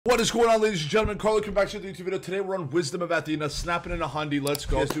What is going on, ladies and gentlemen? Carlo, come back to the YouTube video. Today we're on Wisdom of Athena, snapping in a Hundi. Let's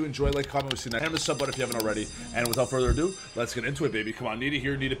go. If you guys do enjoy, like, comment, we'll see you next time. Hammer the sub button if you haven't already. And without further ado, let's get into it, baby. Come on, need it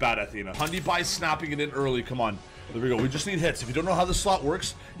here, need it bad, Athena. Hundi by snapping it in early. Come on. There we go. We just need hits. If you don't know how this slot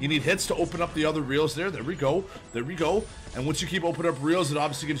works, you need hits to open up the other reels there. There we go. There we go. And once you keep opening up reels, it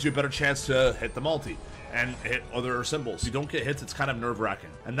obviously gives you a better chance to hit the multi and hit other symbols. If you don't get hits, it's kind of nerve-wracking.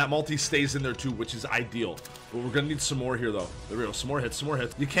 And that multi stays in there too, which is ideal. But we're gonna need some more here though. There we go, some more hits, some more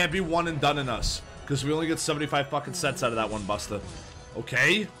hits. You can't be one and done in us, because we only get 75 fucking sets out of that one, Busta.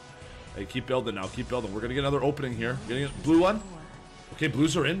 Okay? Hey, keep building now, keep building. We're gonna get another opening here. Getting a blue one. Okay,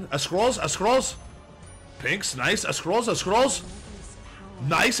 blues are in. Scrolls. Pinks, nice. Scrolls.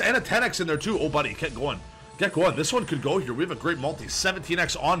 Nice, and a 10x in there too. Oh, buddy, get going. Get going. This one could go here. We have a great multi.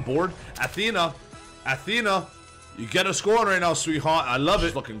 17x on board. Athena, you get us going right now, sweetheart. I love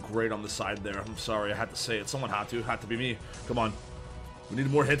it. Looking great on the side there. I'm sorry, I had to say it. Someone had to be me. Come on. We need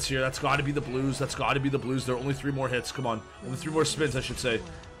more hits here. That's got to be the blues. That's got to be the blues. There are only 3 more hits. Come on. Only 3 more spins, I should say.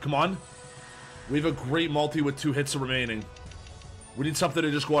 Come on. We have a great multi with 2 hits remaining. We need something to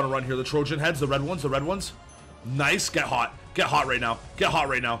just go on a run here. The Trojan heads, the red ones. Nice. Get hot. Get hot right now. Get hot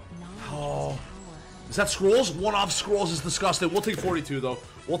right now. Oh. Is that scrolls? One off scrolls is disgusting. We'll take 42 though.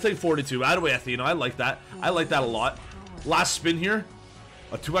 We'll take 42. Out of the way, Athena. I like that. I like that a lot. Last spin here.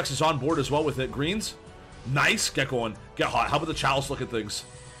 A 2x is on board as well with it. Greens. Nice. Get going. Get hot. How about the chalice look at things?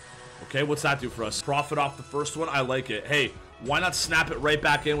 Okay, what's that do for us? Profit off the first one. I like it. Hey, why not snap it right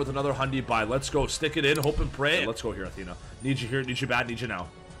back in with another Hundi buy? Let's go. Stick it in. Hope and pray. Let's go here, Athena. Need you here. Need you bad. Need you now.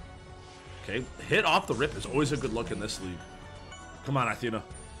 Okay. Hit off the rip is always a good look in this league. Come on, Athena.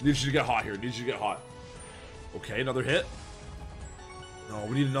 Need you to get hot here. Need you to get hot. Okay, another hit. No,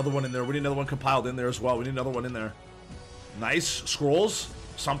 we need another one in there. We need another one compiled in there as well. We need another one in there. Nice. Scrolls.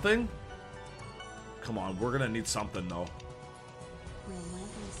 Something. Come on, we're going to need something, though.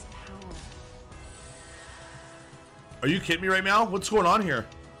 Are you kidding me right now? What's going on here?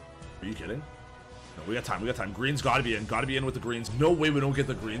 Are you kidding? No, we got time. We got time. Greens got to be in. Got to be in with the greens. No way we don't get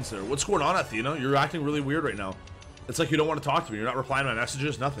the greens there. What's going on, Athena? You're acting really weird right now. It's like you don't want to talk to me. You're not replying to my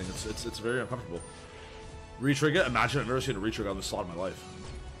messages. Nothing. It's very uncomfortable. Retrigger? Imagine I've never seen a retrigger on this slot in my life.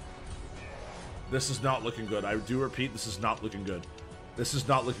 This is not looking good. I do repeat, this is not looking good. This is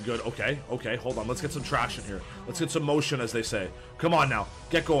not looking good. Okay, hold on. Let's get some traction here. Let's get some motion, as they say. Come on now.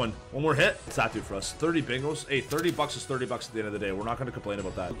 Get going. One more hit. What's that do for us? 30 bingos? Hey, 30 bucks is 30 bucks at the end of the day. We're not going to complain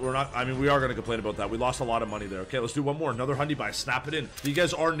about that. We are going to complain about that. We lost a lot of money there. Okay, let's do one more. Another Hundi buy. Snap it in. If you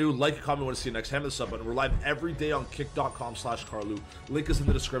guys are new, like, comment, want to see you next. Hammer the sub button. We're live every day on kick.com/Carlu. Link is in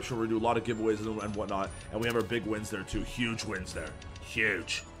the description where we do a lot of giveaways and whatnot. And we have our big wins there, too. Huge wins there.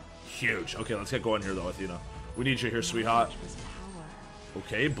 Huge. Okay, let's get going here, though, Athena. We need you here, sweetheart.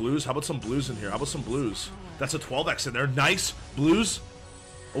 Okay, blues. How about some blues in here? How about some blues? That's a 12x in there. Nice. Blues.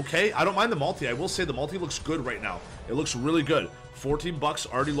 Okay, I don't mind the multi. I will say the multi looks good right now. It looks really good. 14 bucks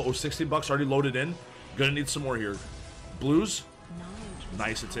already, 16 bucks already loaded in. Gonna need some more here. Blues.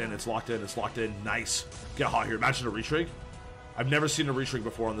 Nice, it's in. It's locked in. It's locked in. Nice. Get hot here. Imagine a retrig. I've never seen a retrig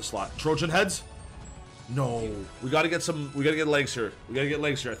before on this slot. Trojan heads. No. We gotta get some. We gotta get legs here. We gotta get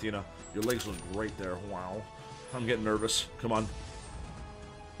legs here, Athena. Your legs look great there. Wow. I'm getting nervous. Come on.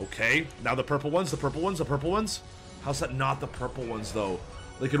 Okay, now the purple ones, How's that not the purple ones, though?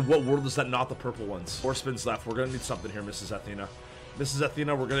 Like, in what world is that not the purple ones? 4 spins left. We're gonna need something here, Mrs. Athena. Mrs.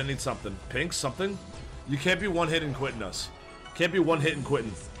 Athena, we're gonna need something. Pink, something? You can't be one hit and quitting us. Can't be one hit and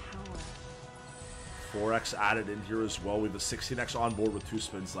quitting. 4x added in here as well. We have a 16x on board with 2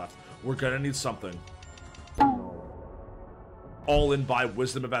 spins left. We're gonna need something. All in by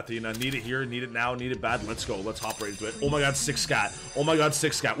Wisdom of Athena. Need it here, need it now, need it bad. Let's go. Let's hop right into it. Oh my god, 6 scat. Oh my god,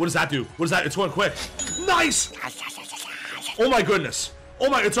 6 scat. What does that do? What is that? It's going quick. Nice! Oh my goodness. Oh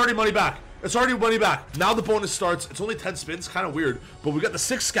my, it's already money back. It's already money back. Now the bonus starts. It's only 10 spins. Kind of weird. But we got the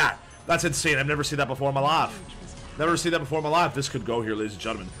 6 scat. That's insane. I've never seen that before in my life. Never seen that before in my life. This could go here, ladies and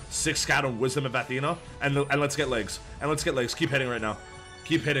gentlemen. 6 scat on Wisdom of Athena. And let's get legs. And let's get legs. Keep hitting right now.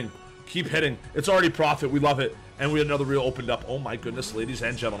 Keep hitting. Keep hitting. It's already profit. We love it. And we had another reel opened up. Oh my goodness, ladies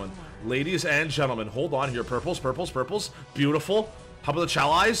and gentlemen. Ladies and gentlemen. Hold on here. Purples. Beautiful. How about the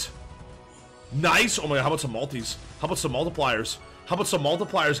chalice? Nice. Oh my god, how about some multis? How about some multipliers? How about some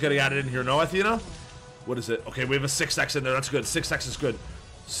multipliers getting added in here? No, Athena? What is it? Okay, we have a 6x in there. That's good. 6x is good.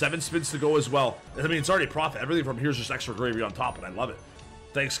 7 spins to go as well. I mean, it's already profit. Everything from here is just extra gravy on top, and I love it.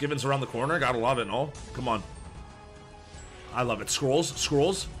 Thanksgiving's around the corner. Gotta love it, no? Come on. I love it.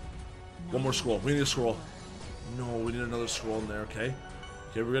 Scrolls. One more scroll. We need a scroll. No, we need another scroll in there, okay?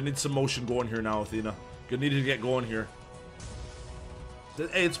 Okay, we're gonna need some motion going here now, Athena. Gonna need to get going here.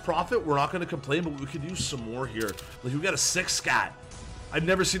 Hey, it's profit. We're not gonna complain, but we could use some more here. Like, we got a 6 scat. I've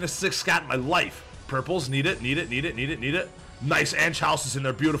never seen a 6 scat in my life. Purples, need it, need it, need it, need it, need it. Nice, and Chalice is in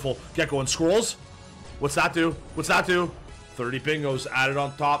there, beautiful. Get going, scrolls. What's that do? What's that do? 30 bingos, add it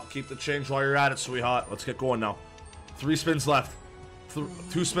on top. Keep the change while you're at it, sweetheart. Let's get going now. 3 spins left.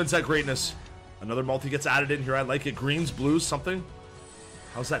 2 spins at greatness. Another multi gets added in here. I like it. Greens, blues, something.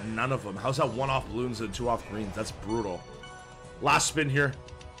 How's that none of them? How's that 1 off balloons and 2 off greens? That's brutal. Last spin here.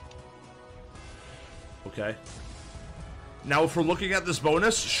 Okay. Now, if we're looking at this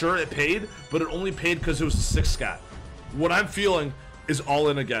bonus, sure, it paid, but it only paid because it was a 6 scat. What I'm feeling is all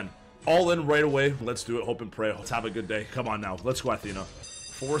in again. All in right away. Let's do it. Hope and pray. Let's have a good day. Come on now. Let's go, Athena.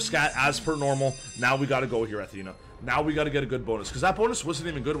 4 scat as per normal. Now we got to go here, Athena. Now we got to get a good bonus. Because that bonus wasn't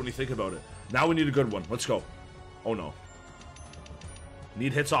even good when you think about it. Now we need a good one. Let's go. Oh, no.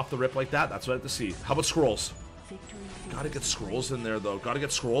 Need hits off the rip like that? That's what I have to see. How about scrolls? Got to get scrolls in there, though. Got to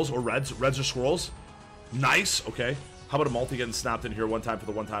get scrolls or reds. Reds or scrolls. Nice. Okay. How about a multi getting snapped in here one time for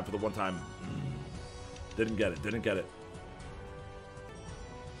the one time for the one time? Didn't get it. Didn't get it.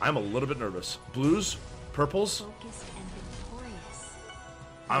 I'm a little bit nervous. Blues, purples.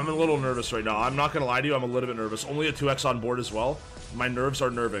 I'm a little nervous right now. I'm not going to lie to you. I'm a little bit nervous. Only a 2x on board as well. My nerves are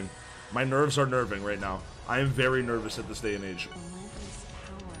nerving. My nerves are nerving right now. I am very nervous at this day and age.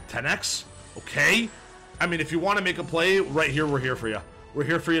 10x? Okay. I mean, if you want to make a play, right here, we're here for you. We're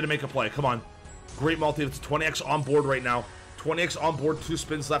here for you to make a play. Come on. Great multi. It's 20x on board right now. 20x on board, 2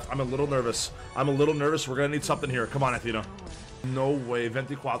 spins left. I'm a little nervous. I'm a little nervous. We're going to need something here. Come on, Athena. No way.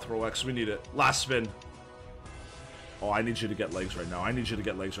 24x. We need it. Last spin. Oh, I need you to get legs right now. I need you to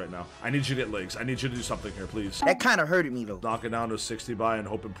get legs right now. I need you to get legs. I need you to do something here, please. That kind of hurted me, though. Knock it down to a 60 buy and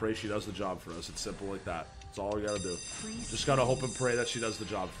hope and pray she does the job for us. It's simple like that. That's all we gotta do. Just gotta hope and pray that she does the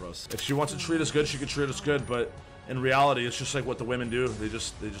job for us. If she wants to treat us good, she can treat us good, but in reality, it's just like what the women do. They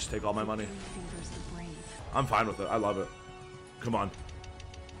just take all my money. I'm fine with it. I love it. Come on.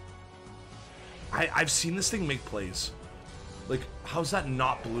 I've seen this thing make plays. Like, how's that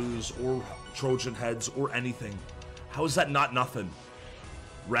not blues or Trojan heads or anything? How is that not nothing?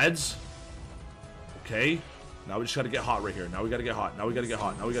 Reds? Okay. Now we just gotta get hot right here. Now we gotta get hot. Now we gotta get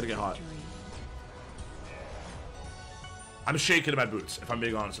hot. Now we gotta get hot. I'm shaking in my boots, if I'm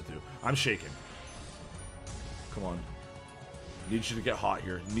being honest with you. I'm shaking. Come on. Need you to get hot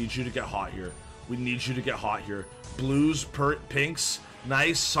here. Need you to get hot here. We need you to get hot here. Blues, pinks,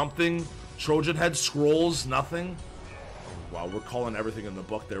 nice, something. Trojan head, scrolls, nothing. Oh, wow, we're calling everything in the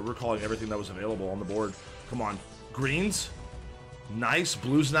book there. We're calling everything that was available on the board. Come on. Greens. Nice.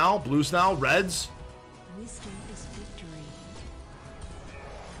 Blues now. Blues now. Reds. Wisdom is victory.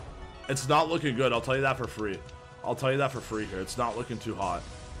 It's not looking good. I'll tell you that for free. I'll tell you that for free here. It's not looking too hot.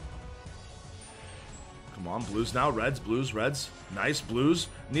 Come on. Blues now. Reds. Blues. Reds. Nice. Blues.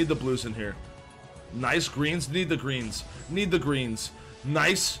 Need the blues in here. Nice. Greens. Need the greens. Need the greens.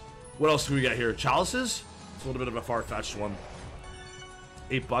 Nice. What else do we got here? Chalices? It's a little bit of a far-fetched one.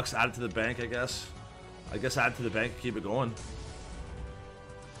 $8 added to the bank, I guess. Add to the bank, keep it going.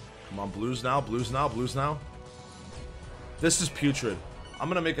 Come on, blues now, blues now, blues now. This is putrid. I'm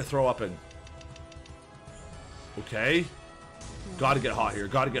gonna make a throw-upping. Okay. Gotta get hot here,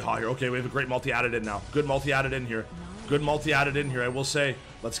 gotta get hot here. Okay, we have a great multi added in now. Good multi added in here. Good multi added in here, I will say.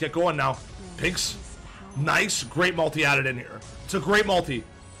 Let's get going now. Pinks. Nice, great multi added in here. It's a great multi.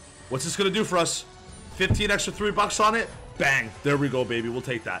 What's this gonna do for us? 15 extra $3 on it? Bang. There we go, baby. We'll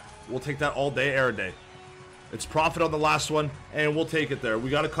take that. We'll take that all day, every day. It's profit on the last one, and we'll take it there. We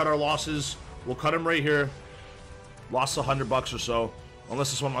got to cut our losses. We'll cut them right here. Lost $100 or so.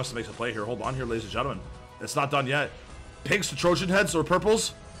 Unless this one wants to make a play here. Hold on here, ladies and gentlemen. It's not done yet. Pinks to Trojan heads or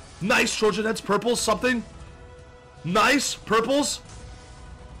purples. Nice Trojan heads, purples, something. Nice, purples.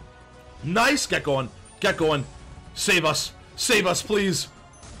 Nice. Get going. Get going. Save us. Save us, please.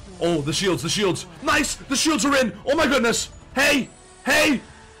 Oh, the shields, the shields. Nice. The shields are in. Oh, my goodness. Hey. Hey.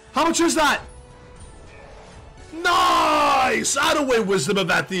 How much is that? Nice! Out of way, Wisdom of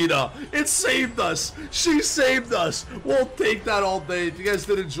Athena. It saved us. She saved us. We'll take that all day. If you guys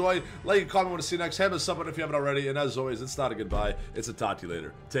did enjoy, like and comment. Want to see you next. Have a sub if you haven't already. And as always, it's not a goodbye. It's a talk to you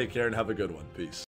later. Take care and have a good one. Peace.